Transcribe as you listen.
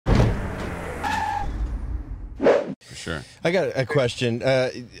sure. I got a question.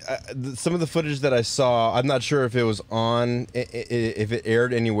 Some of the footage that I saw, I'm not sure if it was on, if it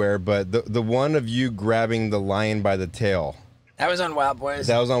aired anywhere, but the one of you grabbing the lion by the tail. That was on Wildboyz.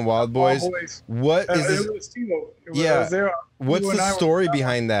 That was on Wildboyz. What is this? It was Steve-O. Yeah. There. What's the story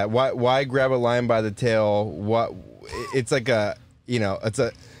behind that? Why grab a lion by the tail? What? It's like a, it's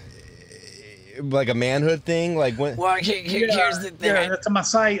a like a manhood thing. Like when? Well, here's the thing. Yeah, it's a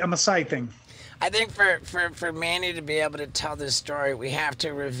Maasai thing. I think for Manny to be able to tell this story, we have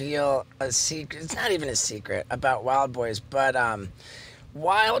to reveal a secret. It's not even a secret about Wildboyz, but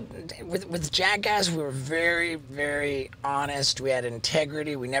with Jackass, we were very, very honest. We had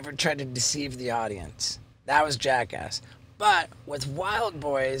integrity. We never tried to deceive the audience. That was Jackass. But with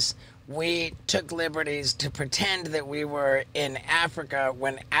Wildboyz, we took liberties to pretend that we were in Africa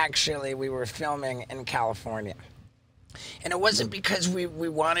when actually we were filming in California. And it wasn't because we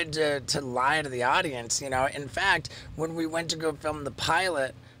wanted to lie to the audience, In fact, when we went to go film the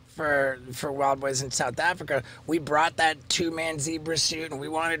pilot for Wildboyz in South Africa, we brought that two-man zebra suit and we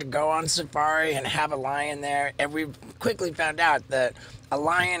wanted to go on safari and have a lion there. And we quickly found out that a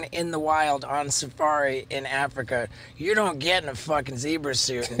lion in the wild on safari in Africa, you don't get in a fucking zebra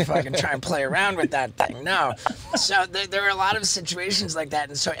suit and fucking try and play around with that thing. No. So there were a lot of situations like that.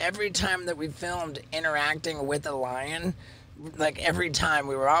 And so every time that we filmed interacting with a lion, like every time,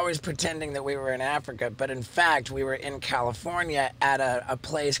 we were always pretending that we were in Africa, but in fact, we were in California at a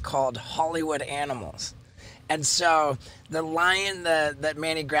place called Hollywood Animals. And so the lion that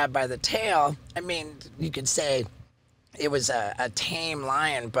Manny grabbed by the tail, I mean, you could say it was a tame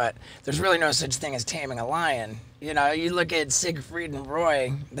lion, but there's really no such thing as taming a lion. You look at Siegfried and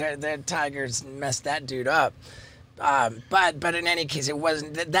Roy, their tigers messed that dude up. But in any case, it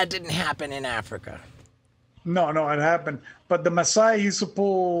wasn't, that didn't happen in Africa. No, it happened. But the Maasai used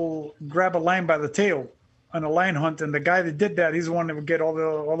to grab a lion by the tail on a lion hunt, and the guy that did that, he's the one that would get all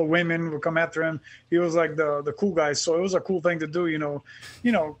the women would come after him. He was like the cool guy, so it was a cool thing to do.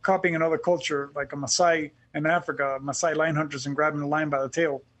 Copying another culture like a Maasai in Africa, Maasai lion hunters, and grabbing the lion by the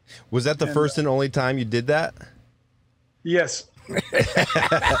tail. Was that the first and only time you did that? Yes.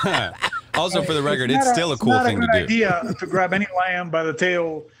 Also, for the record, it's still a cool thing to do. It's not a good idea to grab any lion by the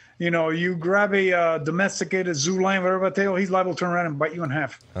tail. You grab a domesticated zoo lion by the tail, he's liable to turn around and bite you in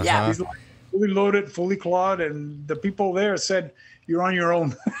half. Yeah. He's fully loaded, fully clawed, and the people there said, you're on your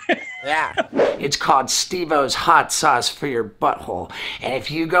own. Yeah. It's called Steve-O's Hot Sauce for Your Butthole. And if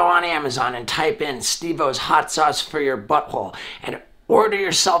you go on Amazon and type in Steve-O's Hot Sauce for Your Butthole and order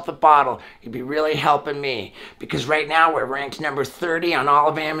yourself a bottle, you'd be really helping me. Because right now we're ranked number 30 on all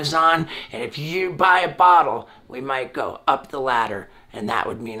of Amazon. And if you buy a bottle, we might go up the ladder. And that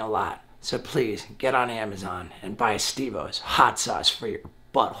would mean a lot. So please, get on Amazon and buy Steve-O's Hot Sauce for Your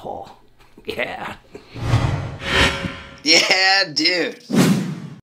Butthole. Yeah. Yeah, dude.